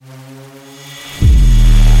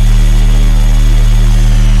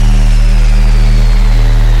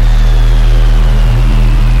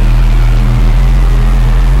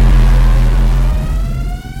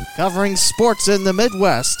covering sports in the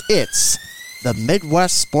Midwest. It's the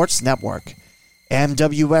Midwest Sports Network,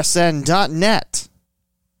 MWSN.net.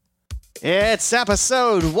 It's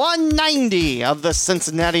episode 190 of the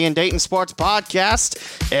Cincinnati and Dayton Sports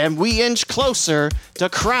Podcast, and we inch closer to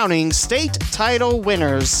crowning state title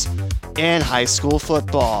winners in high school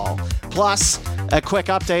football. Plus, a quick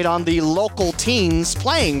update on the local teams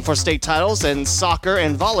playing for state titles in soccer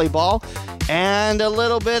and volleyball, and a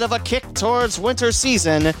little bit of a kick towards winter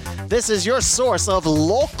season. This is your source of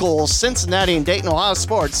local Cincinnati and Dayton, Ohio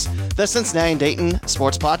sports, the Cincinnati and Dayton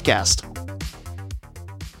Sports Podcast.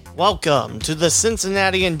 Welcome to the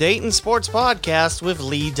Cincinnati and Dayton Sports Podcast with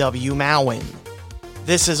Lee W. Mowen.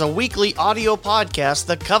 This is a weekly audio podcast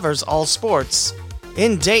that covers all sports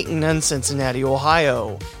in Dayton and Cincinnati,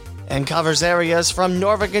 Ohio, and covers areas from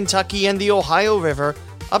Northern Kentucky and the Ohio River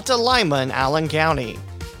up to Lima and Allen County,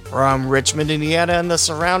 from Richmond, Indiana and the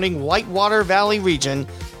surrounding Whitewater Valley region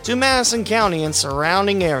to Madison County and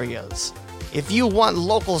surrounding areas. If you want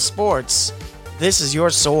local sports, this is your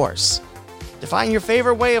source. To find your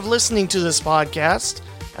favorite way of listening to this podcast,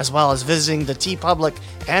 as well as visiting the TeePublic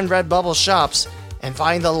and Redbubble shops and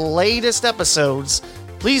find the latest episodes,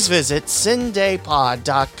 please visit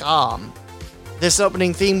cindaypod.com. This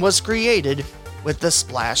opening theme was created with the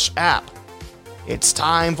Splash app. It's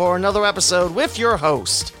time for another episode with your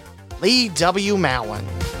host, Lee W. Mowen.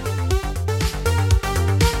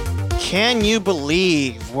 Can you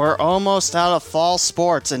believe we're almost out of fall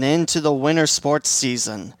sports and into the winter sports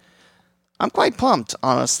season? I'm quite pumped,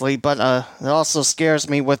 honestly, but it also scares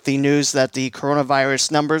me with the news that the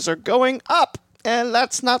coronavirus numbers are going up, and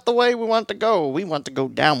that's not the way we want to go. We want to go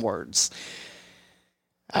downwards.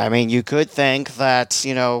 I mean, you could think that,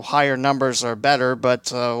 higher numbers are better,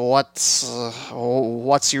 but what's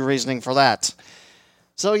your reasoning for that?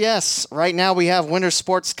 So yes, right now we have winter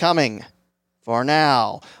sports coming. For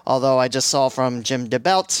now. Although I just saw from Jim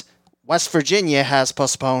DeBelt, West Virginia has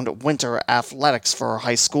postponed winter athletics for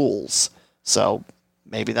high schools. So,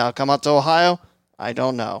 maybe that'll come up to Ohio? I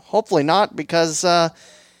don't know. Hopefully not, because, hockey.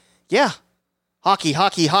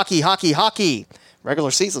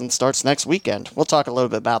 Regular season starts next weekend. We'll talk a little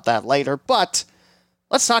bit about that later, but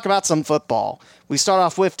let's talk about some football. We start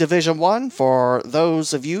off with Division I for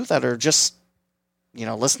those of you that are just,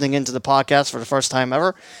 listening into the podcast for the first time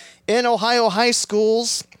ever. In Ohio high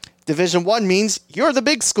schools, Division I means you're the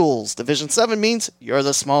big schools. Division VII means you're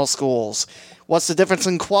the small schools. What's the difference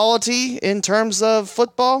in quality in terms of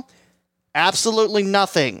football? Absolutely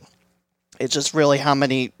nothing. It's just really how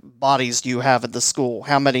many bodies do you have at the school?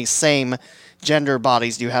 How many same gender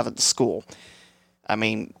bodies do you have at the school? I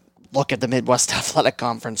mean, look at the Midwest Athletic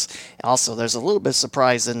Conference. Also, there's a little bit of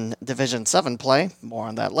surprise in Division VII play. More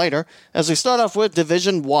on that later. As we start off with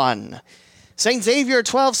Division I. St. Xavier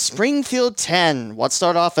 12, Springfield 10. What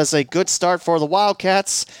started off as a good start for the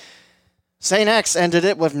Wildcats, St. X ended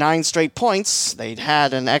it with 9 straight points. They'd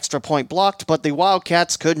had an extra point blocked, but the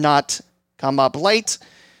Wildcats could not come up late.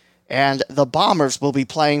 And the Bombers will be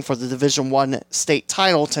playing for the Division I state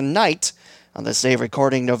title tonight, on this day of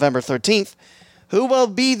recording November 13th. Who will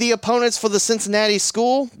be the opponents for the Cincinnati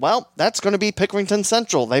school? Well, that's going to be Pickerington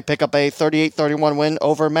Central. They pick up a 38-31 win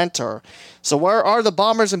over Mentor. So where are the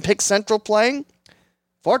Bombers and Pick Central playing?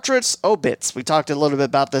 Fortress Obits. We talked a little bit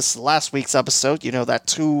about this last week's episode. That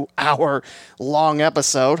 2-hour long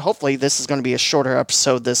episode. Hopefully this is going to be a shorter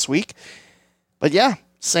episode this week. But yeah,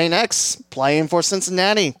 St. X playing for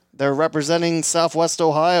Cincinnati. They're representing Southwest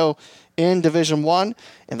Ohio in Division I,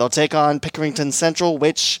 and they'll take on Pickerington Central,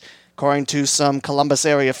 which, according to some Columbus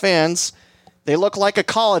area fans, they look like a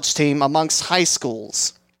college team amongst high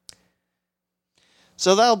schools.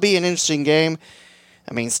 So that'll be an interesting game.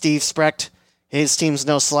 I mean, Steve Sprecht, his team's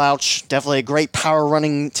no slouch. Definitely a great power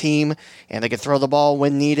running team, and they can throw the ball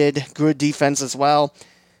when needed. Good defense as well.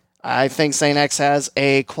 I think St. X has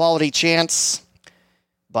a quality chance,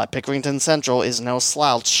 but Pickerington Central is no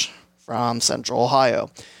slouch from Central Ohio.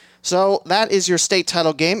 So that is your state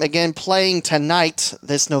title game. Again, playing tonight,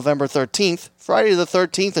 this November 13th, Friday the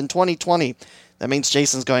 13th in 2020. That means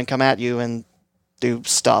Jason's going to come at you and do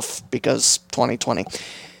stuff because 2020.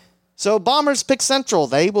 So Bombers Pick Central,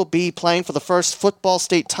 they will be playing for the first football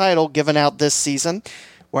state title given out this season,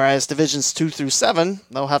 whereas Divisions 2 through 7,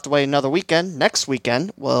 they'll have to wait another weekend. Next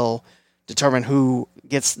weekend will determine who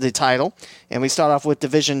gets the title. And we start off with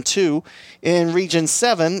Division 2. In Region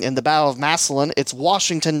 7, in the Battle of Massillon, it's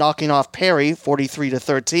Washington knocking off Perry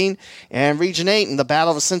 43-13. And Region 8, in the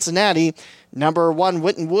Battle of Cincinnati, number 1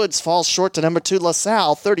 Winton Woods falls short to number 2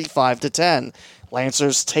 LaSalle 35-10.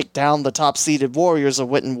 Lancers take down the top-seeded Warriors of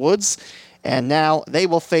Winton Woods, and now they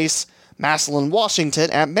will face Massillon,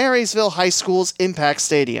 Washington at Marysville High School's Impact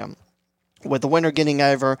Stadium. with the winner getting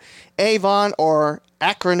either Avon or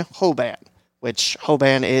Akron Hoban, which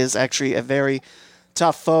Hoban is actually a very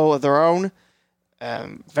tough foe of their own.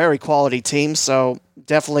 Very quality team, so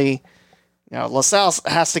definitely, LaSalle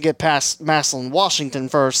has to get past Massillon Washington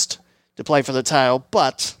first to play for the title,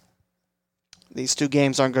 but these two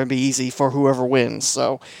games aren't going to be easy for whoever wins.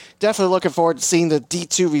 So definitely looking forward to seeing the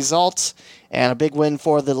D2 results and a big win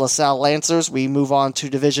for the LaSalle Lancers. We move on to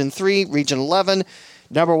Division 3, Region 11.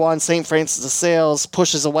 Number 1, St. Francis de Sales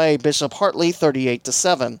pushes away Bishop Hartley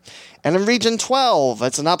 38-7. And in Region 12,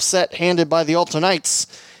 it's an upset handed by the Alta Knights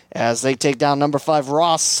as they take down number 5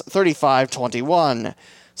 Ross 35-21.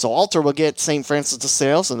 So Alta will get St. Francis de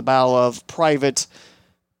Sales in the battle of private.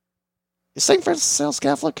 Is St. Francis de Sales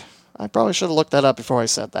Catholic? I probably should have looked that up before I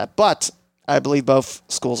said that. But I believe both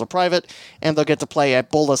schools are private, and they'll get to play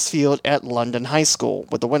at Bullis Field at London High School,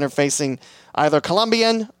 with the winner facing either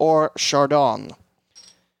Columbian or Chardon.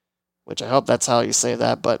 Which I hope that's how you say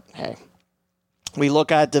that, but hey. We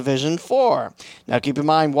look at Division 4. Now keep in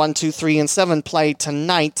mind, 1, 2, 3, and 7 play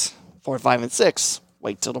tonight. 4, 5, and 6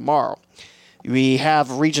 wait till tomorrow. We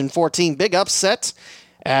have Region 14 big upset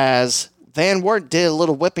as Van Wert did a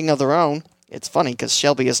little whipping of their own. It's funny because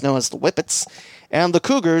Shelby is known as the Whippets. And the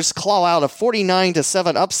Cougars claw out a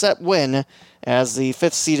 49-7 upset win as the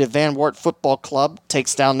 5th-seeded Van Wert Football Club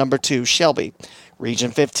takes down number 2 Shelby.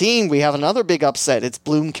 Region 15, we have another big upset. It's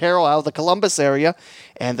Bloom Carroll out of the Columbus area,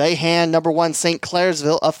 and they hand number 1 St.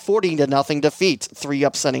 Clairsville a 40-0 defeat. 3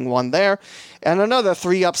 upsetting one there. And another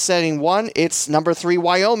 3 upsetting one, it's number 3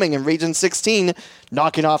 Wyoming in Region 16,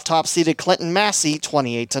 knocking off top-seeded Clinton Massey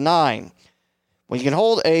 28-9. When you can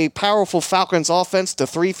hold a powerful Falcons offense to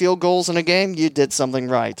 3 field goals in a game, you did something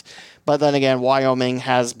right. But then again, Wyoming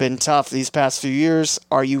has been tough these past few years.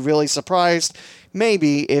 Are you really surprised?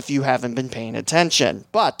 Maybe if you haven't been paying attention.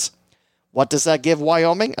 But what does that give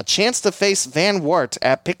Wyoming? A chance to face Van Wert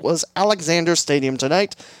at Pickwa's Alexander Stadium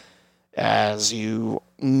tonight. As you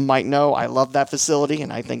might know, I love that facility,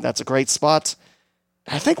 and I think that's a great spot.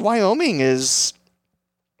 I think Wyoming is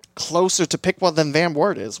closer to Pickwa than Van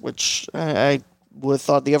Wert is, which I would have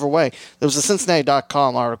thought the other way. There was a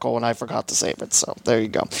Cincinnati.com article, and I forgot to save it, so there you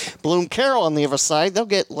go. Bloom Carroll on the other side, they'll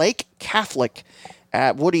get Lake Catholic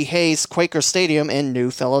at Woody Hayes Quaker Stadium in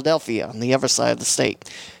New Philadelphia on the other side of the state.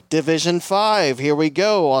 Division 5, here we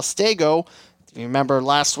go. Otsego, if you remember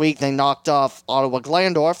last week they knocked off Ottawa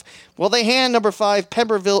Glandorf. Well, they hand number 5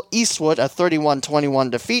 Pemberville Eastwood a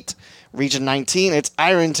 31-21 defeat. Region 19, it's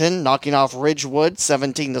Ironton knocking off Ridgewood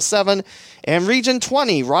 17-7. And Region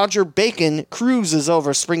 20, Roger Bacon cruises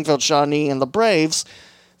over Springfield Shawnee and the Braves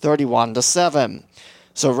 31-7.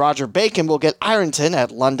 So Roger Bacon will get Ironton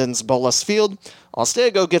at London's Bullis Field.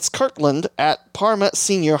 Otsego gets Kirtland at Parma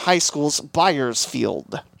Senior High School's Byers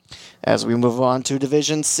Field. As we move on to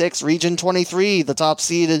Division 6, Region 23, the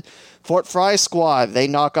top-seeded Fort Fry squad. They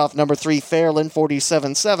knock off number 3 Fairland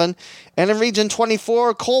 47-7. And in Region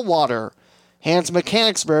 24, Coldwater hands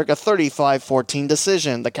Mechanicsburg a 35-14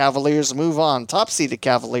 decision. The Cavaliers move on. Top-seeded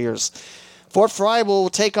Cavaliers. Fort Fry will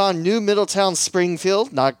take on New Middletown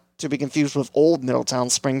Springfield, not to be confused with Old Middletown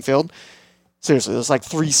Springfield. Seriously, there's like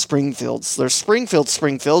 3 Springfields. There's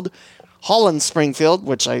Springfield, Holland Springfield,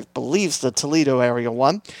 which I believe is the Toledo area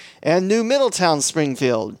one, and New Middletown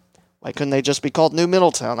Springfield. Why couldn't they just be called New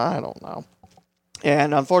Middletown? I don't know.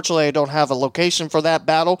 And unfortunately, I don't have a location for that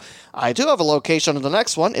battle. I do have a location of the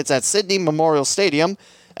next one. It's at Sydney Memorial Stadium,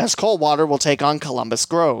 as Coldwater will take on Columbus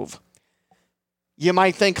Grove. You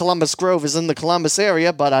might think Columbus Grove is in the Columbus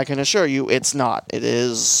area, but I can assure you it's not. It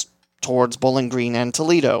is towards Bowling Green and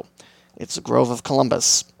Toledo. It's the Grove of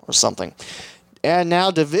Columbus or something. And now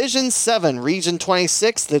Division 7, Region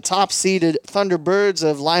 26, the top-seeded Thunderbirds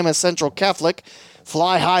of Lima Central Catholic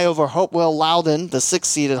fly high over Hopewell Loudon, the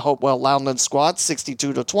 6th-seeded Hopewell Loudon squad,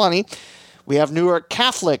 62-20. We have Newark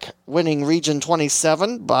Catholic winning Region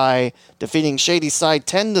 27 by defeating Shadyside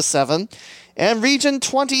 10-7. And Region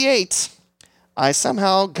 28, I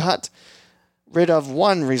somehow got rid of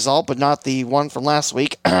one result, but not the one from last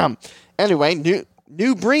week. Anyway,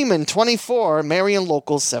 New Bremen 24, Marion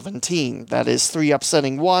Local 17. That is 3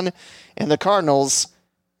 upsetting 1, and the Cardinals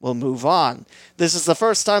will move on. This is the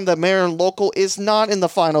first time that Marion Local is not in the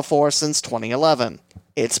Final Four since 2011.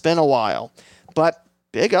 It's been a while, but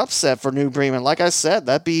big upset for New Bremen. Like I said,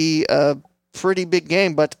 that'd be a pretty big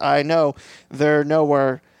game, but I know they're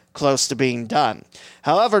nowhere close to being done.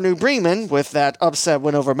 However, New Bremen, with that upset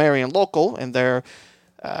win over Marion Local and their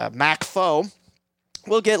MAC foe,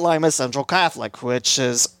 will get Lima Central Catholic, which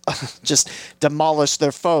has just demolished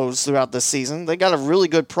their foes throughout the season. They got a really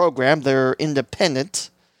good program. They're independent.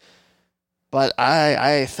 But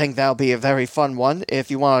I think that'll be a very fun one.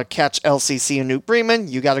 If you want to catch LCC and New Bremen,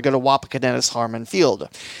 you got to go to Wapakoneta Harmon Field.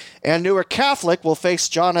 And Newark Catholic will face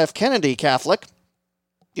John F. Kennedy Catholic.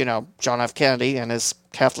 You know, John F. Kennedy and his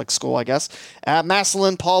Catholic school, I guess, at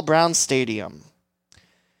Massillon Paul Brown Stadium.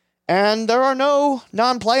 And there are no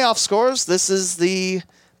non-playoff scores. This is the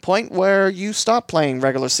point where you stop playing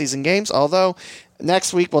regular season games, although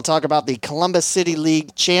next week we'll talk about the Columbus City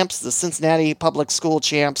League champs, the Cincinnati Public School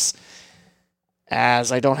champs,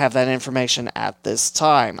 as I don't have that information at this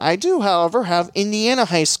time. I do, however, have Indiana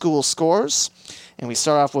High School scores, and we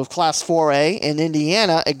start off with Class 4A in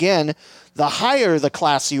Indiana. Again, the higher the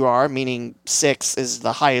class you are, meaning 6 is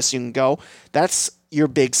the highest you can go, that's your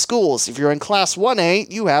big schools. If you're in Class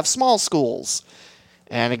 1A, you have small schools.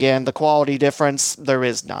 And again, the quality difference, there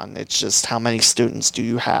is none. It's just how many students do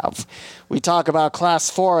you have. We talk about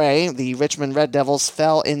Class 4A. The Richmond Red Devils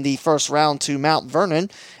fell in the first round to Mount Vernon.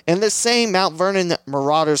 In this same Mount Vernon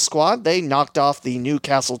Marauders squad, they knocked off the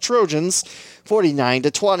Newcastle Trojans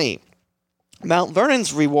 49-20. Mount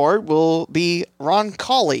Vernon's reward will be Ron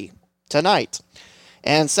Colley tonight.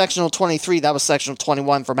 And Sectional 23, that was Sectional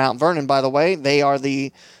 21 for Mount Vernon, by the way. They are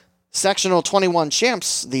the Sectional 21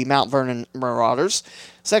 champs, the Mount Vernon Marauders.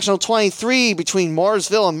 Sectional 23 between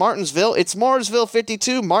Mooresville and Martinsville. It's Mooresville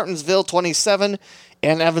 52, Martinsville 27,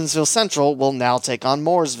 and Evansville Central will now take on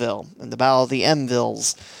Mooresville in the Battle of the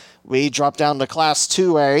Mvilles. We drop down to Class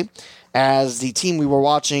 2A as the team we were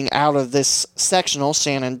watching out of this sectional,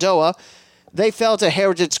 Shenandoah, they fell to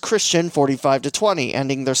Heritage Christian 45-20,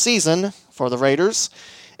 ending their season for the Raiders.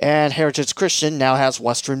 And Heritage Christian now has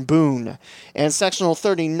Western Boone. And Sectional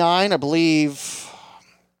 39, I believe,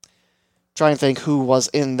 trying to think who was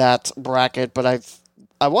in that bracket, but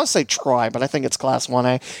I want to say Troy, but I think it's Class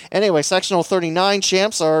 1A. Anyway, Sectional 39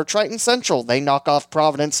 champs are Triton Central. They knock off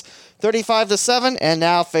Providence 35-7 and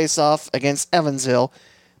now face off against Evansville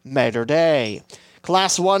Mater Day.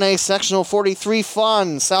 Class 1A Sectional 43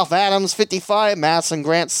 fun. South Adams 55, Madison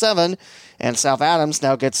Grant 7. And South Adams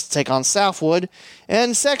now gets to take on Southwood.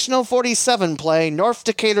 And Sectional 47 play, North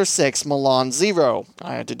Decatur 6, Milan 0.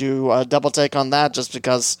 I had to do a double take on that just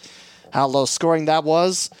because how low scoring that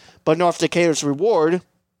was. But North Decatur's reward,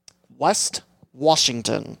 West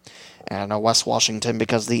Washington. And I know West Washington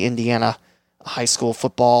because the Indiana high school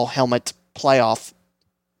football helmet playoff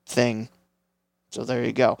thing. So there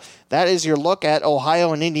you go. That is your look at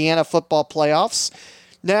Ohio and Indiana football playoffs.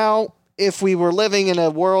 Now, if we were living in a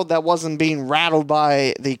world that wasn't being rattled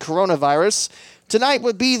by the coronavirus, tonight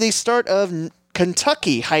would be the start of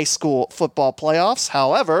Kentucky high school football playoffs.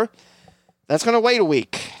 However, that's going to wait a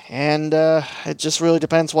week. And it just really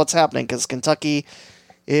depends what's happening because Kentucky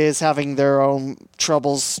is having their own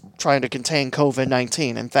troubles trying to contain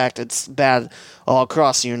COVID-19. In fact, it's bad all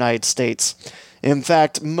across the United States. In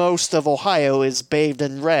fact, most of Ohio is bathed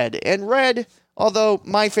in red. And red, although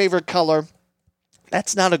my favorite color,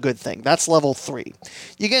 that's not a good thing. That's level 3.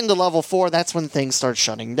 You get into level 4, that's when things start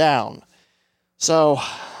shutting down. So,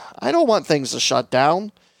 I don't want things to shut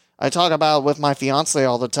down. I talk about it with my fiance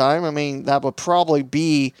all the time. I mean, that would probably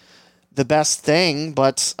be the best thing,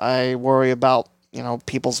 but I worry about,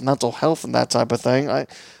 people's mental health and that type of thing.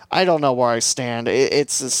 I don't know where I stand.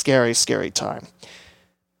 It's a scary, scary time.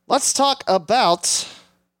 Let's talk about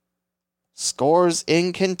scores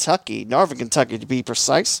in Kentucky. Northern Kentucky, to be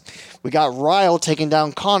precise. We got Ryle taking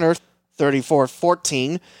down Connor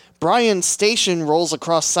 34-14. Bryan Station rolls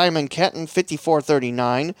across Simon Kenton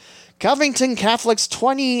 54-39. Covington Catholic's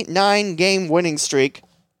 29-game winning streak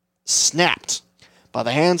snapped by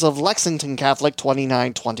the hands of Lexington Catholic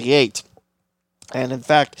 29-28. And in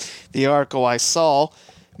fact, the article I saw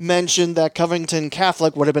mentioned that Covington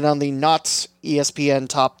Catholic would have been on the not ESPN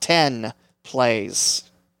top 10 plays.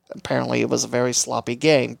 Apparently it was a very sloppy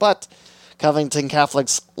game, but Covington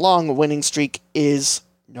Catholic's long winning streak is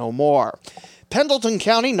no more. Pendleton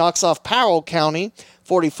County knocks off Powell County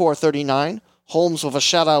 44-39. Holmes with a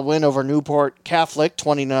shutout win over Newport Catholic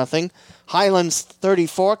 20-0. Highlands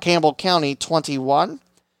 34, Campbell County 21.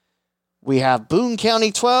 We have Boone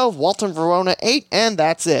County 12, Walton Verona 8, and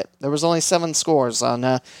that's it. There was only 7 scores on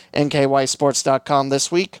NKYSports.com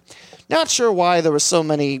this week. Not sure why there were so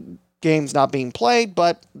many games not being played,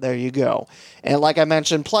 but there you go. And like I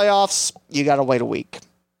mentioned, playoffs, you gotta wait a week.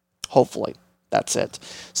 Hopefully. That's it.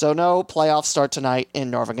 So no, playoffs start tonight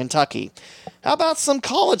in Northern Kentucky. How about some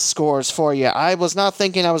college scores for you? I was not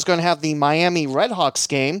thinking I was going to have the Miami Redhawks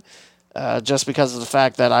game, just because of the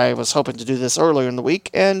fact that I was hoping to do this earlier in the week,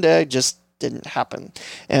 and it just didn't happen.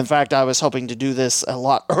 In fact, I was hoping to do this a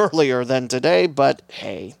lot earlier than today, but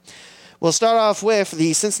hey. We'll start off with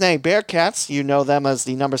the Cincinnati Bearcats. You know them as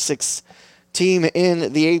the number 6 team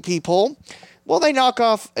in the AP poll. Well, they knock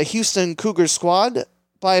off a Houston Cougars squad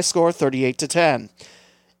by a score 38-10.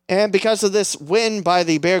 And because of this win by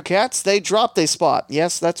the Bearcats, they dropped a spot.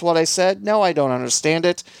 Yes, that's what I said. No, I don't understand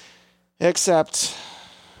it. Except,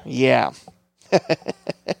 yeah.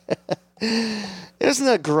 Isn't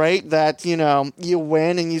it great that, you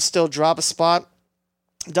win and you still drop a spot?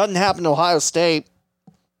 Doesn't happen to Ohio State.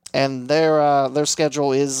 And their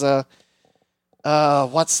schedule is,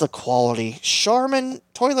 what's the quality? Charmin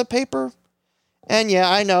toilet paper? And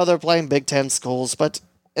yeah, I know they're playing Big Ten schools, but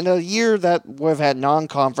in a year that we've had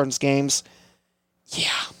non-conference games,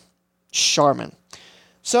 yeah, Charmin.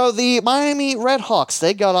 So the Miami Redhawks,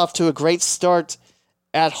 they got off to a great start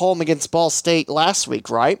at home against Ball State last week,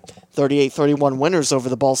 right? 38-31 winners over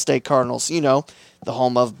the Ball State Cardinals. The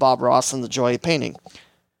home of Bob Ross and the Joy of Painting.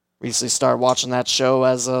 Recently started watching that show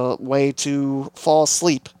as a way to fall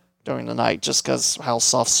asleep during the night, just because how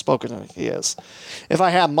soft-spoken he is. If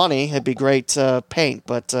I had money, it'd be great to paint,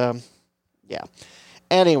 but, yeah.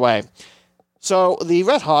 Anyway, so the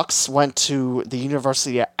Redhawks went to the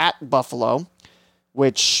University at Buffalo,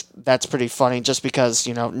 which, that's pretty funny, just because,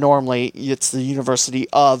 normally it's the University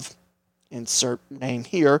of, insert name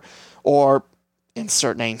here, or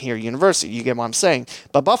insert name here, University, you get what I'm saying.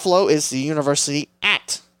 But Buffalo is the University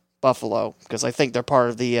at Buffalo, because I think they're part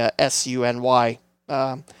of the SUNY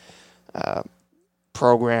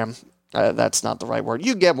program. That's not the right word.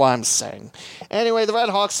 You get what I'm saying. Anyway, the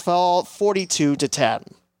Redhawks fell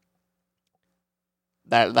 42-10.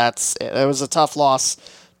 That's it. It was a tough loss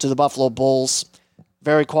to the Buffalo Bulls.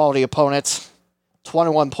 Very quality opponent.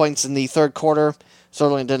 21 points in the third quarter.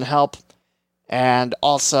 Certainly didn't help. And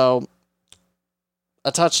also,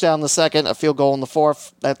 a touchdown in the second, a field goal in the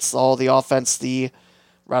fourth. That's all the offense the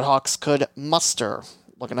Redhawks could muster.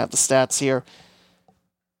 Looking at the stats here.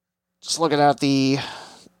 Just looking at the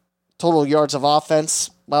total yards of offense.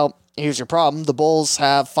 Well, here's your problem. The Bulls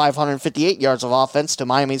have 558 yards of offense to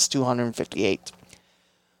Miami's 258.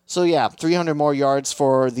 So yeah, 300 more yards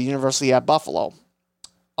for the University at Buffalo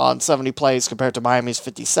on 70 plays compared to Miami's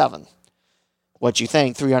 57. What you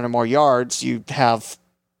think, 300 more yards, you'd have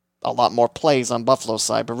a lot more plays on Buffalo's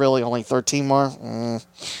side, but really only 13 more?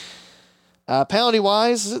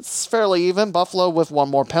 Penalty-wise, it's fairly even. Buffalo with one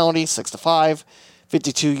more penalty, 6-5.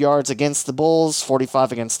 52 yards against the Bulls,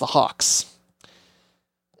 45 against the Hawks.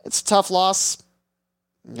 It's a tough loss.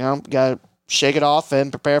 Got to shake it off and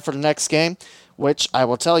prepare for the next game, which I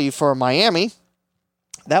will tell you for Miami,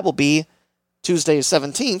 that will be Tuesday the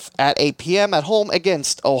 17th at 8 p.m. at home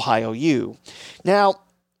against Ohio U. Now,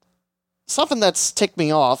 something that's ticked me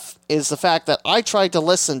off is the fact that I tried to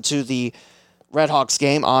listen to the Redhawks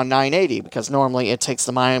game on 980, because normally it takes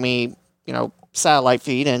the Miami, satellite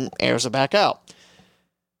feed and airs it back out.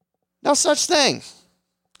 No such thing.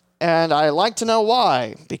 And I like to know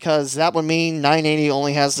why, because that would mean 980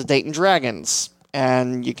 only has the Dayton Dragons.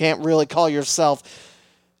 And you can't really call yourself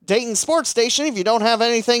Dayton Sports Station if you don't have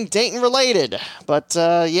anything Dayton related. But,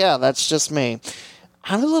 yeah, that's just me.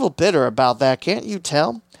 I'm a little bitter about that, can't you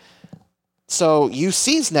tell? So,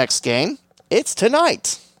 UC's next game, it's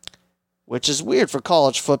tonight. Which is weird for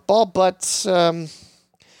college football, but,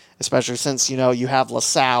 especially since, you have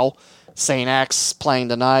LaSalle, St. X playing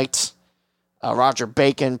tonight. Roger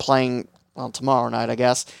Bacon playing, tomorrow night, I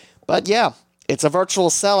guess. But yeah, it's a virtual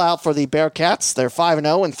sellout for the Bearcats. They're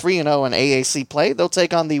 5-0 and 3-0 in AAC play. They'll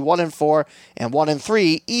take on the 1-4 and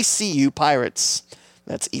 1-3 ECU Pirates.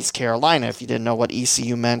 That's East Carolina, if you didn't know what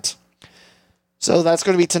ECU meant. So that's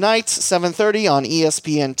going to be tonight, 7:30 on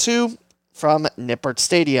ESPN2 from Nippert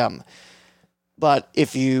Stadium. But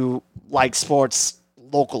if you like sports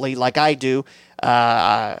locally like I do,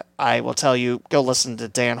 I will tell you, go listen to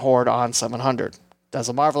Dan Horde on 700. Does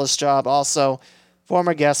a marvelous job. Also,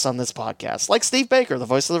 former guest on this podcast. Like Steve Baker, the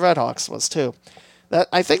voice of the Redhawks, was too.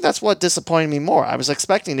 I think that's what disappointed me more. I was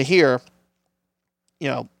expecting to hear,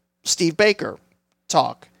 Steve Baker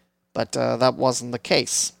talk, but that wasn't the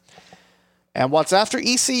case. And what's after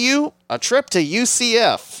ECU? A trip to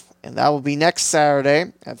UCF. And that will be next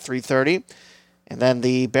Saturday at 3:30. And then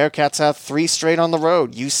the Bearcats have 3 straight on the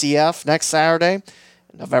road. UCF next Saturday,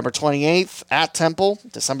 November 28th at Temple,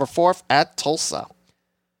 December 4th at Tulsa.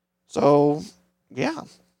 So, yeah.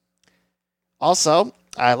 Also,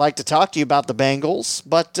 I'd like to talk to you about the Bengals,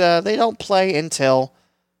 but they don't play until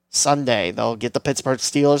Sunday. They'll get the Pittsburgh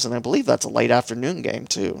Steelers, and I believe that's a late afternoon game,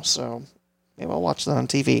 too. So, maybe I'll watch that on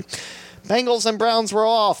TV. Bengals and Browns were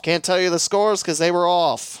off. Can't tell you the scores because they were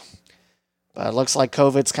off. But it looks like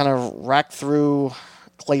COVID's kind of wrecked through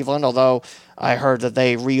Cleveland, although I heard that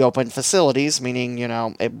they reopened facilities, meaning,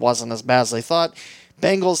 it wasn't as bad as they thought.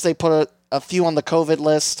 Bengals, they put a few on the COVID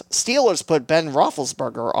list. Steelers put Ben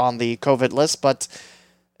Roethlisberger on the COVID list, but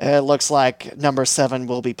it looks like number 7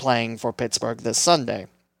 will be playing for Pittsburgh this Sunday.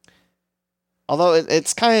 Although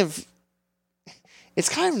it's kind of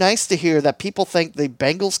nice to hear that people think the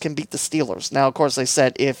Bengals can beat the Steelers. Now, of course, they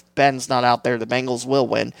said if Ben's not out there, the Bengals will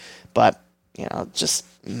win, but it just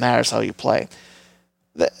matters how you play.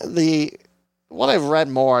 What I've read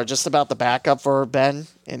more just about the backup for Ben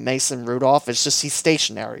and Mason Rudolph is just he's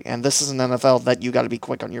stationary, and this is an NFL that you got to be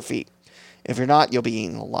quick on your feet. If you're not, you'll be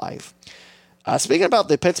eaten alive. Speaking about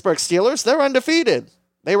the Pittsburgh Steelers, they're undefeated.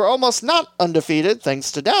 They were almost not undefeated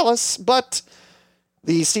thanks to Dallas, but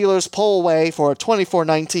the Steelers pull away for a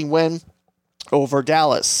 24-19 win over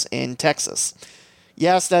Dallas in Texas.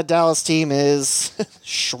 Yes, that Dallas team is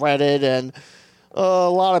shredded and a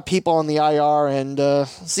lot of people on the IR, and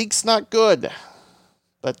Zeke's not good.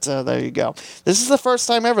 But there you go. This is the first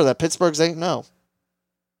time ever that Pittsburgh's 8-0.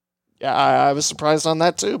 Yeah, I was surprised on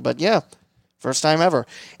that too, but yeah, first time ever.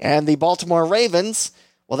 And the Baltimore Ravens,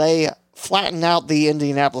 well, they flattened out the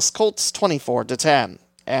Indianapolis Colts 24-10.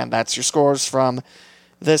 And that's your scores from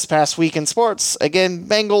this past week in sports. Again,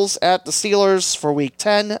 Bengals at the Steelers for Week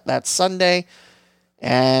 10. That's Sunday.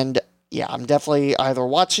 And yeah, I'm definitely either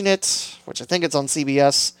watching it, which I think it's on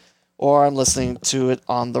CBS, or I'm listening to it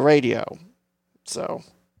on the radio. So,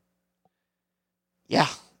 yeah.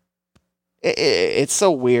 It's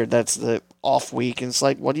so weird that's the off week. And it's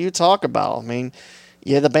like, what do you talk about? I mean,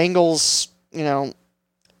 yeah, the Bengals,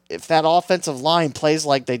 if that offensive line plays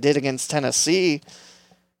like they did against Tennessee,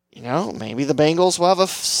 maybe the Bengals will have a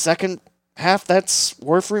second half that's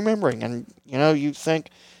worth remembering. And, you think,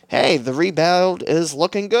 hey, the rebound is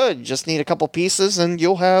looking good. You just need a couple pieces, and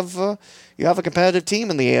you'll have a competitive team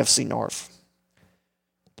in the AFC North.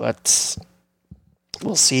 But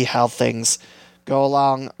we'll see how things go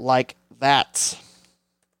along like that.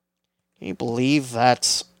 Can you believe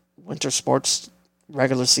that winter sports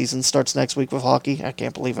regular season starts next week with hockey? I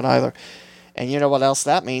can't believe it either. And you know what else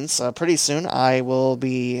that means? Pretty soon I will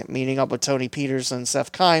be meeting up with Tony Peters and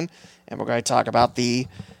Seth Keim, and we're going to talk about the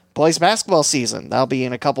boys basketball season. That'll be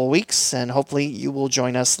in a couple of weeks, and hopefully you will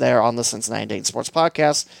join us there on the Cincinnati Dayton Sports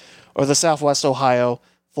Podcast or the Southwest Ohio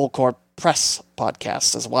Full Court Press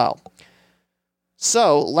Podcast as well.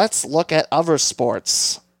 So let's look at other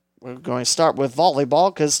sports. We're going to start with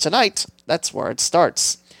volleyball because tonight, that's where it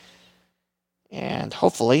starts. And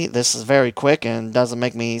hopefully this is very quick and doesn't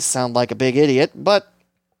make me sound like a big idiot, but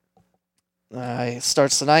it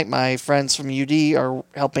starts tonight. My friends from UD are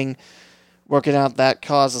helping working out that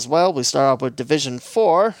cause as well. We start off with Division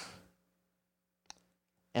 4.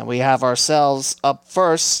 And we have ourselves up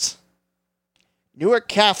first, Newark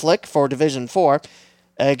Catholic for Division 4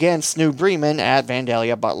 against New Bremen at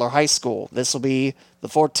Vandalia Butler High School. This will be the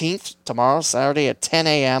 14th, tomorrow, Saturday at 10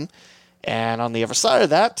 a.m. And on the other side of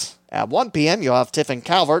that, at 1 p.m., you'll have Tiffin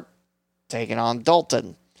Calvert taking on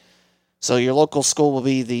Dalton. So your local school will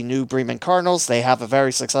be the New Bremen Cardinals. They have a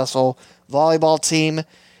very successful volleyball team,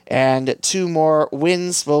 and 2 more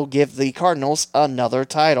wins will give the Cardinals another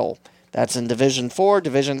title. That's in Division 4.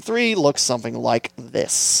 Division 3 looks something like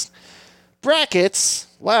this. Brackets.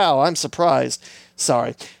 Wow, I'm surprised.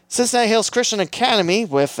 Sorry. Cincinnati Hills Christian Academy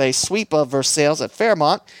with a sweep of Versailles at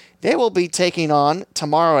Fairmont. They will be taking on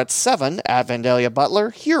tomorrow at 7 at Vandalia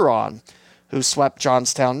Butler, Huron, who swept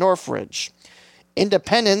Johnstown Northridge.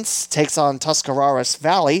 Independence takes on Tuscarawas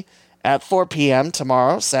Valley at 4 p.m.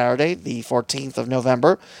 tomorrow, Saturday, the 14th of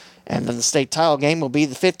November. And then the state title game will be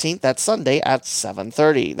the 15th, that's Sunday, at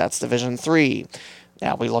 7:30. That's Division 3.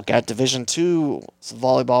 Now we look at Division 2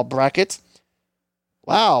 volleyball bracket.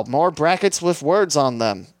 Wow, more brackets with words on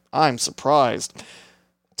them. I'm surprised.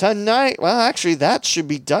 Tonight, well, actually, that should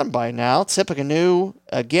be done by now. Tippecanoe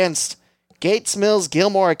against Gates Mills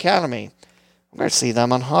Gilmore Academy. We're going to see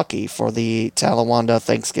them on hockey for the Talawanda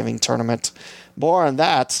Thanksgiving tournament. More on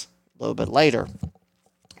that a little bit later.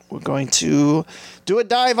 We're going to do a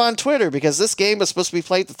dive on Twitter because this game is supposed to be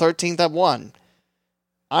played the 13th at 1.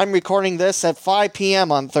 I'm recording this at 5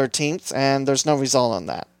 p.m. on 13th, and there's no result on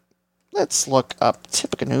that. Let's look up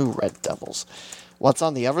Tippecanoe Red Devils. What's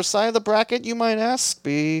on the other side of the bracket, you might ask,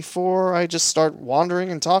 before I just start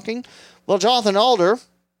wandering and talking? Well, Jonathan Alder,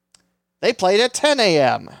 they played at 10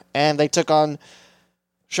 a.m., and they took on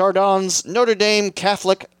Chardon's Notre Dame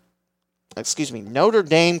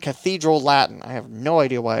Cathedral Latin. I have no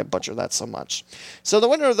idea why I butchered that so much. So the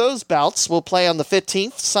winner of those bouts will play on the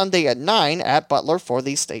 15th, Sunday at 9 at Butler for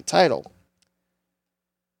the state title.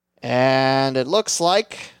 And it looks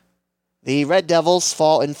like the Red Devils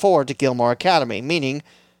fall in 4 to Gilmore Academy, meaning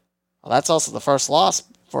that's also the first loss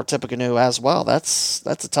for Tippecanoe as well. That's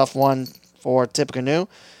a tough one for Tippecanoe.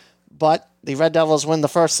 But the Red Devils win the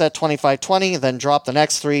first set 25-20, then drop the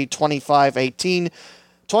next three 25-18,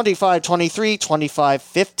 25-23,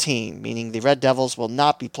 25-15, meaning the Red Devils will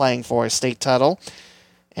not be playing for a state title.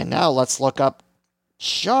 And now let's look up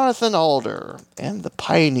Jonathan Alder and the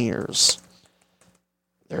Pioneers.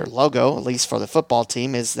 Their logo, at least for the football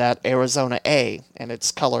team, is that Arizona A, and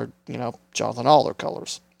it's colored, Jonathan Alder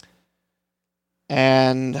colors.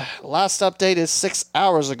 And last update is 6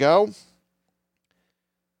 hours ago.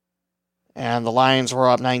 And the Lions were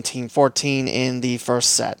up 19-14 in the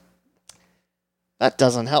first set. That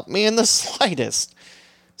doesn't help me in the slightest.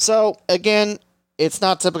 So, again, it's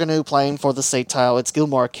not Tippecanoe playing for the state title. It's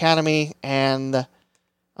Gilmore Academy and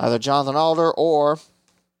either Jonathan Alder or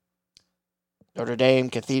Notre Dame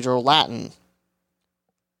Cathedral Latin.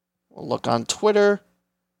 We'll look on Twitter,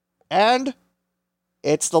 and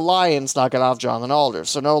it's the Lions knocking off Jonathan Alder.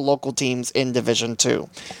 So no local teams in Division 2.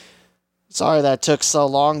 Sorry that took so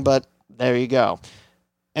long, but there you go.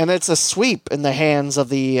 And it's a sweep in the hands of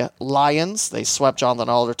the Lions. They swept Jonathan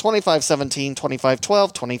Alder 25-17,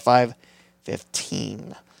 25-12,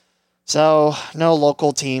 25-15. So, no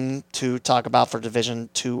local team to talk about for Division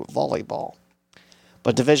 2 volleyball.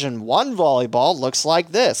 But Division 1 volleyball looks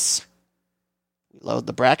like this. We load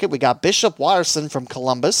the bracket. We got Bishop Watterson from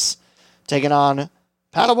Columbus taking on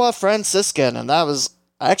Padua Franciscan. And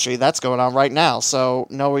that's going on right now. So,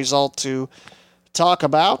 no result to talk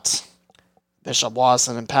about. Bishop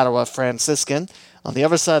Watterson and Padua Franciscan. On the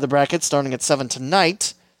other side of the bracket, starting at 7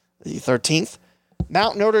 tonight, the 13th,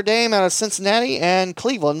 Mount Notre Dame out of Cincinnati and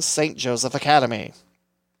Cleveland's St. Joseph Academy.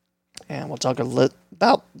 And we'll talk a little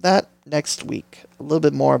about that next week. A little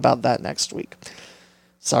bit more about that next week.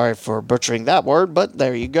 Sorry for butchering that word, but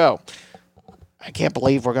there you go. I can't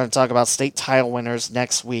believe we're going to talk about state title winners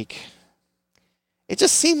next week. It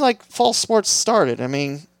just seemed like fall sports started. I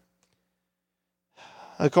mean,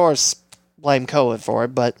 of course, blame COVID for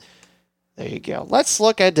it, but there you go. Let's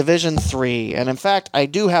look at Division 3. And in fact, I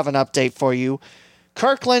do have an update for you.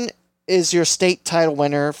 Kirkland is your state title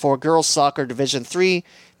winner for girls soccer Division 3.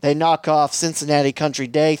 They knock off Cincinnati Country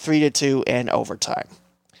Day 3-2 in overtime.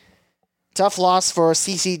 Tough loss for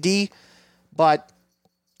CCD, but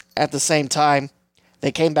at the same time,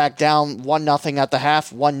 they came back down 1-0 at the half,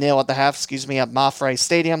 1-0 at the half, at Maffrey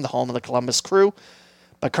Stadium, the home of the Columbus Crew.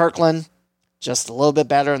 But Kirkland, just a little bit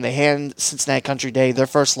better, and they hand Cincinnati Country Day their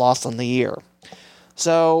first loss on the year.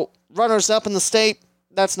 So, runners-up in the state,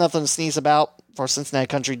 that's nothing to sneeze about. For Cincinnati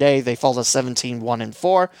Country Day, they fall to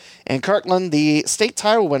 17-1-4. And Kirkland, the state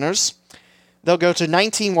title winners, they'll go to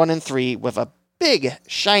 19-1-3 with a big,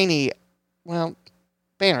 shiny,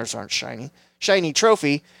 banners aren't shiny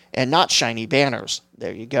trophy, and not shiny banners.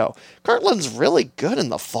 There you go. Kirkland's really good in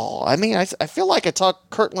the fall. I mean, I feel like I talk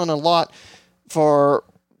Kirkland a lot for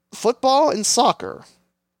football and soccer.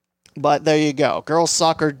 But there you go. Girls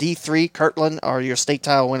soccer D3, Kirkland are your state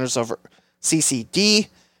title winners over CCD.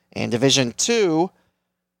 And Division 2,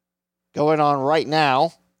 going on right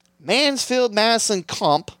now, Mansfield Madison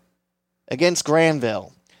Comp against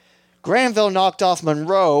Granville. Granville knocked off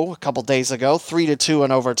Monroe a couple days ago, 3-2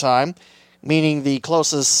 in overtime, meaning the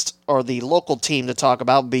closest or the local team to talk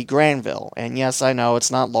about would be Granville. And yes, I know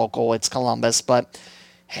it's not local, it's Columbus, but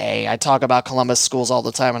hey, I talk about Columbus schools all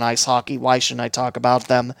the time in ice hockey. Why shouldn't I talk about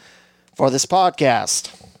them for this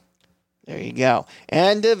podcast? There you go.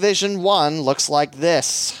 And Division 1 looks like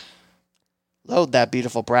this. Load that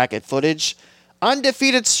beautiful bracket footage.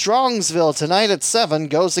 Undefeated Strongsville tonight at 7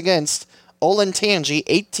 goes against Olentangy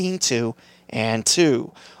 18-2 and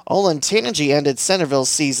 2. Olentangy ended Centerville's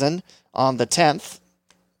season on the 10th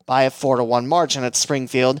by a 4-1 margin at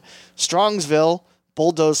Springfield. Strongsville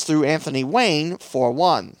bulldozed through Anthony Wayne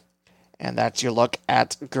 4-1. And that's your look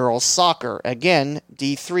at girls soccer. Again,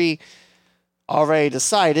 D3 already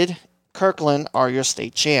decided. Kirkland are your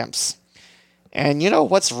state champs. And you know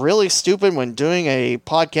what's really stupid when doing a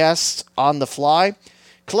podcast on the fly?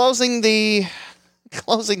 Closing the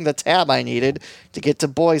tab I needed to get to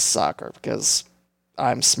boys soccer, because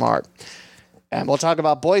I'm smart. And we'll talk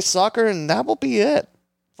about boys soccer, and that will be it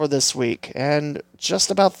for this week. And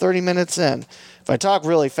just about 30 minutes in. If I talk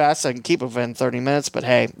really fast, I can keep it within 30 minutes, but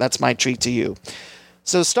hey, that's my treat to you.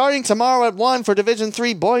 So starting tomorrow at 1 for Division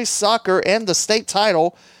 3 boys soccer and the state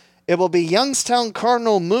title, it will be Youngstown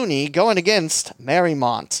Cardinal Mooney going against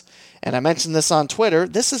Marymount. And I mentioned this on Twitter.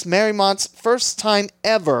 This is Marymount's first time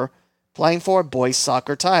ever playing for a boys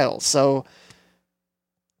soccer title. So,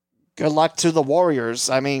 good luck to the Warriors.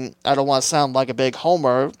 I mean, I don't want to sound like a big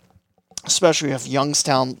homer, especially if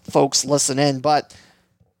Youngstown folks listen in, but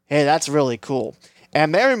hey, that's really cool.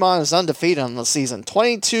 And Marymount is undefeated on the season.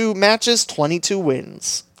 22 matches, 22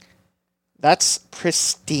 wins. That's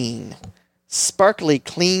pristine. Sparkly,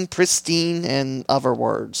 clean, pristine, in other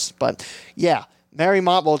words. But yeah,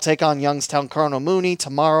 Marymount will take on Youngstown Colonel Mooney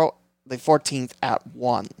tomorrow, the 14th at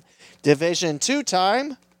 1. Division 2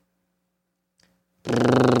 time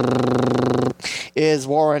is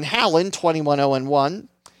Warren Howland 21-0-1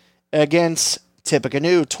 against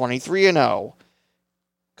Tippecanoe 23-0.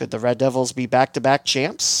 Could the Red Devils be back-to-back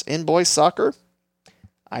champs in boys soccer?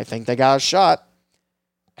 I think they got a shot.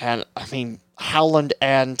 And, I mean, Howland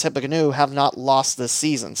and Tippecanoe have not lost this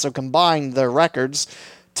season. So combine their records.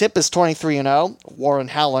 Tip is 23-0. Warren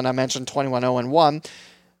Howland, I mentioned, 21-0-1.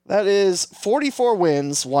 That is 44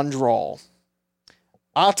 wins, 1 draw.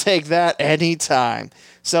 I'll take that anytime.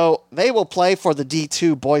 So they will play for the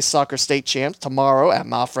D2 Boys Soccer State Champs tomorrow at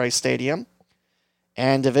Maffrey Stadium.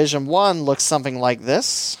 And Division 1 looks something like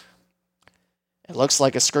this. It looks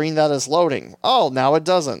like a screen that is loading. Oh, now it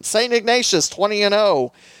doesn't. St. Ignatius,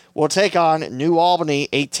 20-0, will take on New Albany,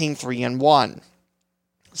 18-3-1.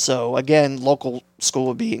 So, again, local school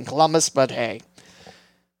would be in Columbus, but hey.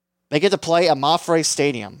 They get to play at Maffrey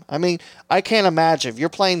Stadium. I mean, I can't imagine. If you're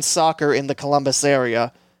playing soccer in the Columbus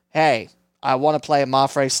area, hey, I want to play at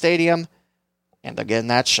Maffrey Stadium, and they're getting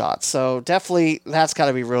that shot. So, definitely, that's got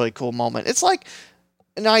to be a really cool moment. It's like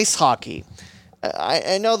in ice hockey.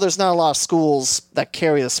 I know there's not a lot of schools that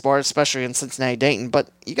carry the sport, especially in Cincinnati, Dayton, but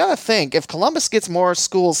you got to think, if Columbus gets more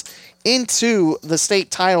schools into the state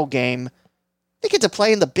title game, they get to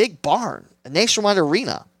play in the big barn, a nationwide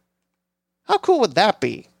arena. How cool would that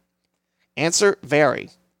be? Answer, very.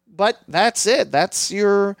 But that's it. That's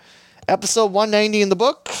your episode 190 in the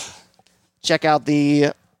book. Check out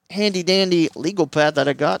the handy-dandy legal pad that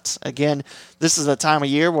I got. Again, this is the time of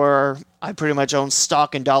year where I pretty much own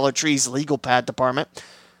stock in Dollar Tree's legal pad department.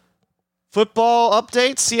 Football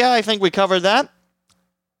updates, yeah, I think we covered that.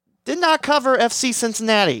 Did not cover FC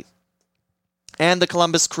Cincinnati and the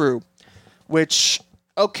Columbus Crew, which,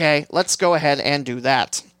 okay, let's go ahead and do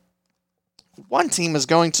that. One team is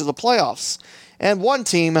going to the playoffs, and one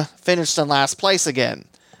team finished in last place again.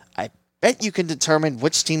 I bet you can determine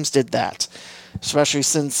which teams did that, especially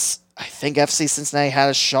since I think FC Cincinnati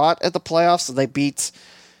had a shot at the playoffs, so they beat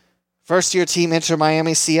first-year team Inter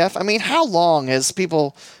Miami CF. I mean, how long has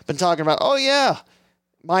people been talking about, oh yeah,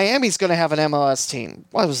 Miami's going to have an MLS team?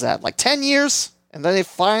 What was that, like 10 years? And then they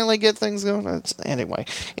finally get things going? Anyway,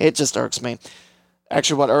 it just irks me.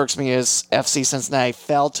 Actually, what irks me is FC Cincinnati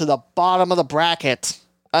fell to the bottom of the bracket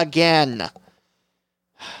again.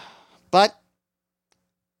 But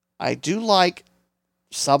I do like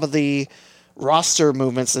some of the roster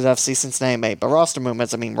movements that FC Cincinnati made. By roster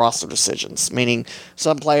movements, I mean roster decisions. Meaning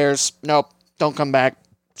some players, nope, don't come back.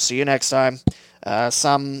 See you next time.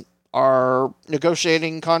 Some are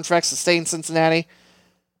negotiating contracts to stay in Cincinnati.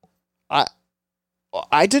 I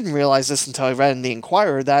didn't realize this until I read in the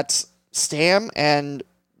Inquirer that Stam and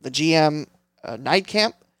the GM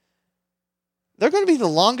Nightcamp, they're going to be the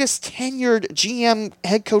longest tenured GM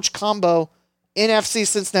head coach combo in FC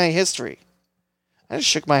Cincinnati history. I just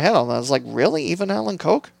shook my head on that. I was like, really? Even Alan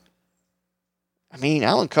Koch? I mean,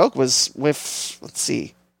 Alan Koch was with, let's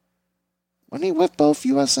see, wasn't he with both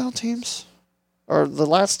USL teams? Or the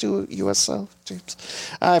last two USL teams?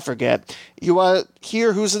 I forget. You want to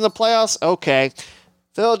hear who's in the playoffs? Okay.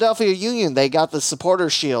 Philadelphia Union, they got the Supporter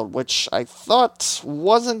Shield, which I thought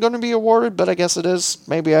wasn't going to be awarded, but I guess it is.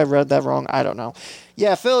 Maybe I read that wrong. I don't know.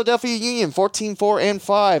 Yeah, Philadelphia Union,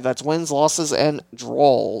 14-4-5. That's wins, losses, and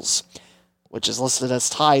draws, which is listed as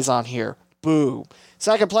ties on here. Boo.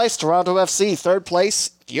 Second place, Toronto FC. Third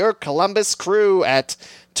place, your Columbus Crew at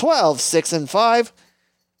 12-6-5.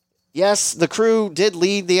 Yes, the Crew did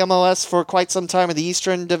lead the MLS for quite some time in the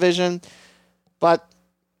Eastern Division, but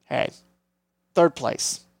hey, third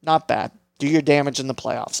place. Not bad. Do your damage in the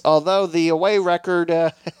playoffs. Although the away record,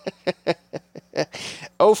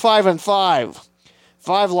 0-5-5.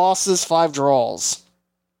 5 losses, 5 draws.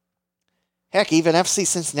 Heck, even FC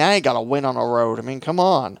Cincinnati got a win on the road. I mean, come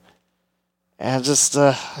on. And just,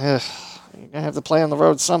 you're going to have to play on the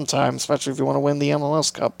road sometime, especially if you want to win the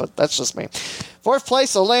MLS Cup, but that's just me. Fourth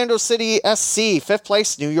place, Orlando City SC. Fifth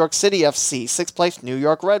place, New York City FC. Sixth place, New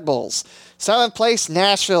York Red Bulls. Seventh place,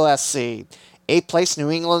 Nashville SC. Eighth place, New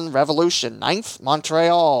England Revolution. Ninth,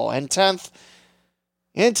 Montreal. And 10th,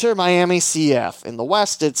 Inter Miami CF. In the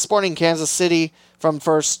West, it's Sporting Kansas City from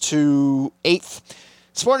 1st to 8th.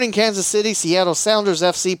 Sporting Kansas City, Seattle Sounders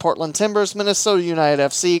FC, Portland Timbers, Minnesota United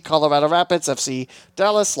FC, Colorado Rapids FC,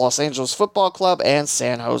 Dallas, Los Angeles Football Club, and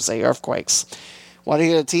San Jose Earthquakes. What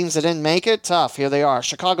are the teams that didn't make it? Tough. Here they are.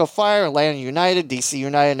 Chicago Fire, Atlanta United, DC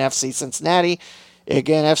United, and FC Cincinnati.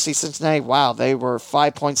 Again, FC Cincinnati, wow, they were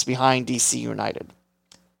 5 points behind DC United.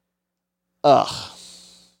 Ugh.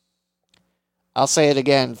 I'll say it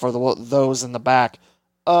again for those in the back.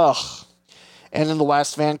 Ugh. And in the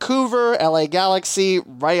West, Vancouver, LA Galaxy,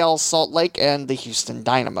 Real Salt Lake, and the Houston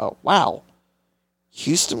Dynamo. Wow.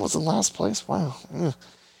 Houston was in last place? Wow. Ugh.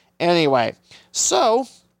 Anyway, so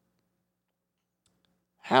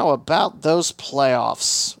how about those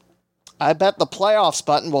playoffs? I bet the playoffs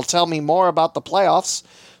button will tell me more about the playoffs.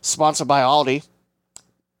 Sponsored by Aldi.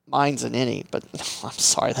 Mine's an innie, but I'm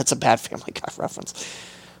sorry, that's a bad Family Guy reference.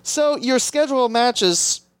 So your scheduled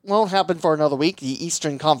matches won't happen for another week. The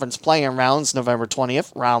Eastern Conference play-in rounds, November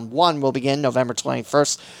 20th. Round 1 will begin November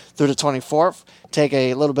 21st through the 24th. Take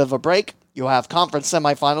a little bit of a break. You'll have conference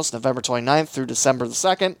semifinals November 29th through December the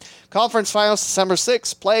 2nd. Conference finals December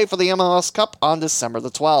 6th. Play for the MLS Cup on December the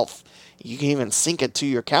 12th. You can even sync it to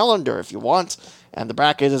your calendar if you want. And the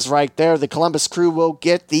bracket is right there. The Columbus Crew will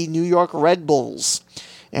get the New York Red Bulls.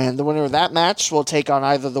 And the winner of that match will take on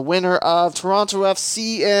either the winner of Toronto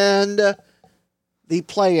FC and the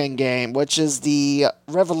play-in game, which is the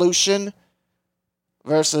Revolution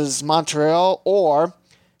versus Montreal, or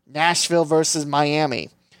Nashville versus Miami.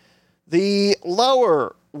 The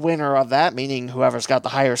lower winner of that, meaning whoever's got the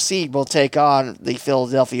higher seed, will take on the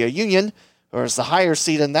Philadelphia Union, whereas the higher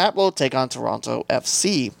seed in that will take on Toronto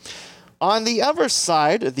FC. On the other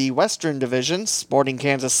side, the Western Division, Sporting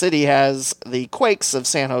Kansas City has the Quakes of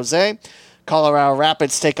San Jose. Colorado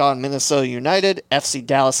Rapids take on Minnesota United. FC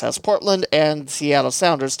Dallas has Portland. And Seattle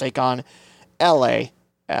Sounders take on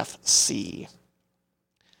LAFC.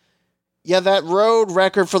 Yeah, that road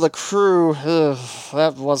record for the Crew,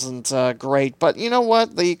 that wasn't great. But you know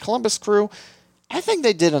what? The Columbus Crew, I think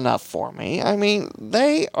they did enough for me. I mean,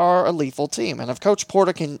 they are a lethal team. And if Coach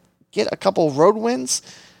Porter can get a couple road wins,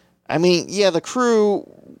 I mean, yeah, the Crew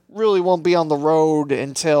really won't be on the road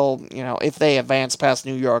until, if they advance past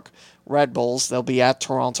New York Red Bulls, they'll be at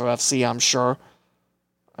Toronto FC, I'm sure,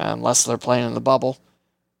 unless they're playing in the bubble.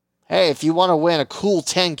 Hey, if you want to win a cool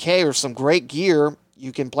 10K or some great gear,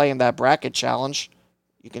 you can play in that bracket challenge.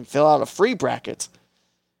 You can fill out a free bracket.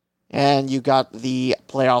 And you got the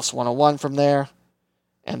Playoffs 101 from there.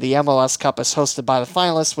 And the MLS Cup is hosted by the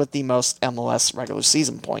finalists with the most MLS regular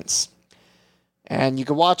season points. And you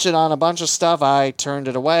can watch it on a bunch of stuff. I turned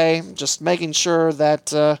it away, just making sure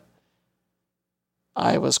that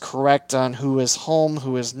I was correct on who is home,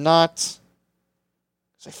 who is not.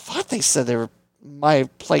 I thought they said they might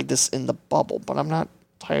have played this in the bubble, but I'm not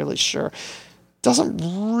entirely sure. Doesn't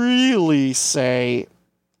really say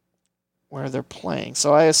where they're playing.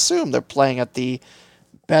 So I assume they're playing at the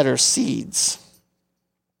better seeds.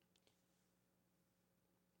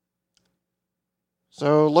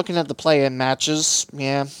 So looking at the play-in matches,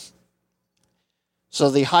 yeah. So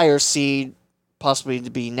the higher seed, possibly to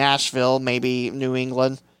be Nashville, maybe New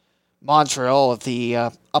England, Montreal if the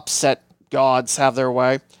upset gods have their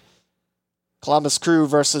way. Columbus Crew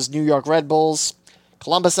versus New York Red Bulls.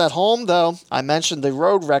 Columbus at home, though. I mentioned the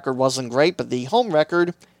road record wasn't great, but the home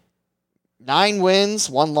record, 9 wins,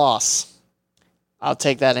 1 loss. I'll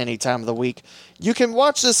take that any time of the week. You can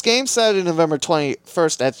watch this game Saturday, November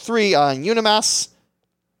 21st at 3 on Unimas.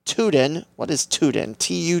 Tudin. What is Tudin?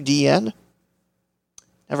 Tudn?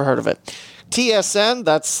 Never heard of it. TSN,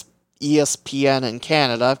 that's ESPN in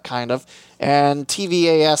Canada, kind of. And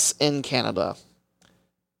TVAS in Canada.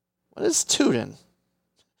 What is Tudin?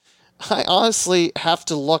 I honestly have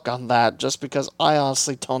to look on that just because I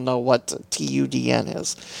honestly don't know what TUDN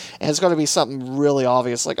is. And it's going to be something really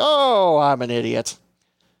obvious like, oh, I'm an idiot.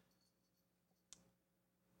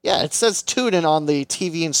 Yeah, it says Tudin on the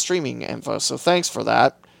TV and streaming info, so thanks for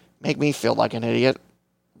that. Make me feel like an idiot,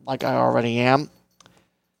 like I already am.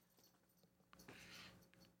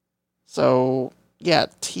 So, yeah,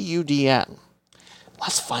 TUDN.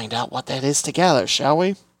 Let's find out what that is together, shall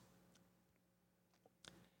we?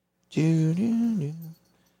 It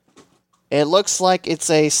looks like it's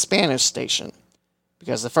a Spanish station,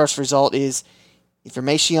 because the first result is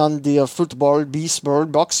Información de Fútbol Béisbol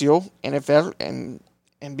Boxeo, NFL, and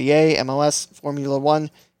NBA, MLS, Formula 1,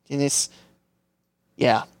 tennis.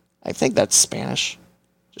 Yeah, I think that's Spanish.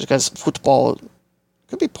 Just because football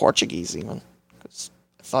could be Portuguese even. Because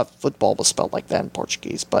I thought football was spelled like that in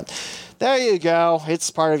Portuguese. But there you go.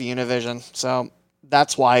 It's part of Univision. So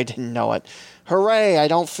that's why I didn't know it. Hooray, I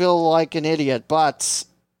don't feel like an idiot. But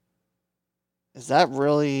is that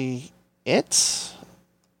really it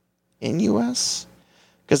in US?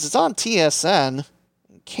 Because it's on TSN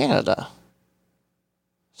in Canada.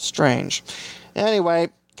 Strange. Anyway,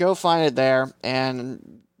 go find it there,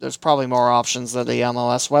 and there's probably more options that the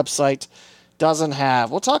MLS website doesn't have.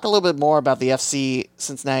 We'll talk a little bit more about the FC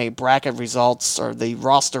Cincinnati bracket results, or the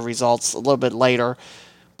roster results, a little bit later.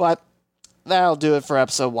 But that'll do it for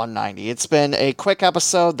episode 190. It's been a quick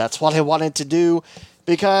episode. That's what I wanted to do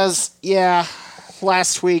because,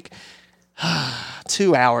 last week,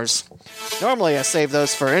 2 hours. Normally I save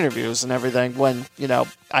those for interviews and everything when,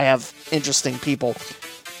 I have interesting people.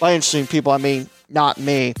 By interesting people, I mean not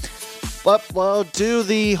me. But we'll do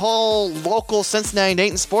the whole local Cincinnati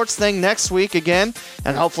Dayton sports thing next week again,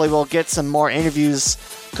 and hopefully we'll get some more interviews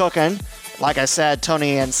cooking. Like I said,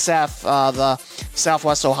 Tony and Seth, the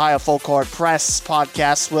Southwest Ohio Full Court Press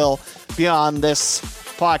podcast, will be on this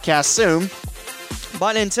podcast soon.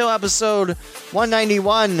 But until episode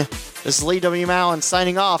 191, this is Lee W. Mallon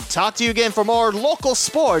signing off. Talk to you again for more local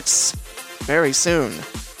sports very soon.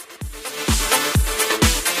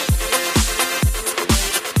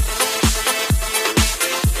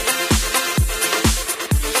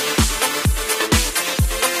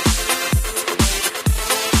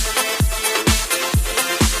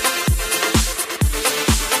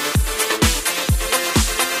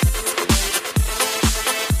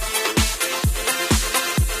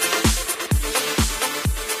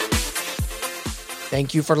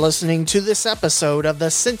 Thank you for listening to this episode of the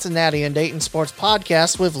Cincinnati and Dayton Sports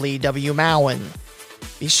Podcast with Lee W. Mallon.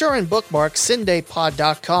 Be sure and bookmark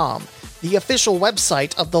CinDayPod.com, the official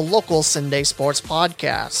website of the local CinDay Sports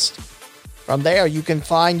Podcast. From there, you can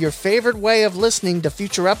find your favorite way of listening to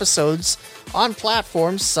future episodes on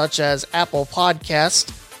platforms such as Apple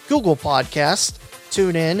Podcast, Google Podcast,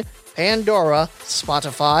 TuneIn, Pandora,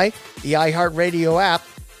 Spotify, the iHeartRadio app,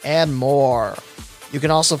 and more. You can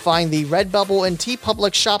also find the Redbubble and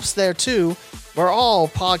TeePublic shops there too, where all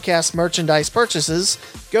podcast merchandise purchases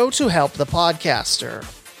go to help the podcaster.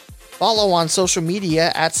 Follow on social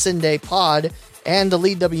media at CinDayPod and the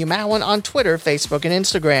Lee W. Mallon on Twitter, Facebook, and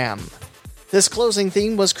Instagram. This closing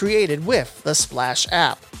theme was created with the Splash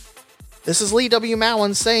app. This is Lee W.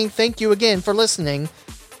 Mallon saying thank you again for listening,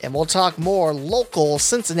 and we'll talk more local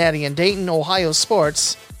Cincinnati and Dayton, Ohio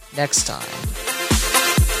sports next time.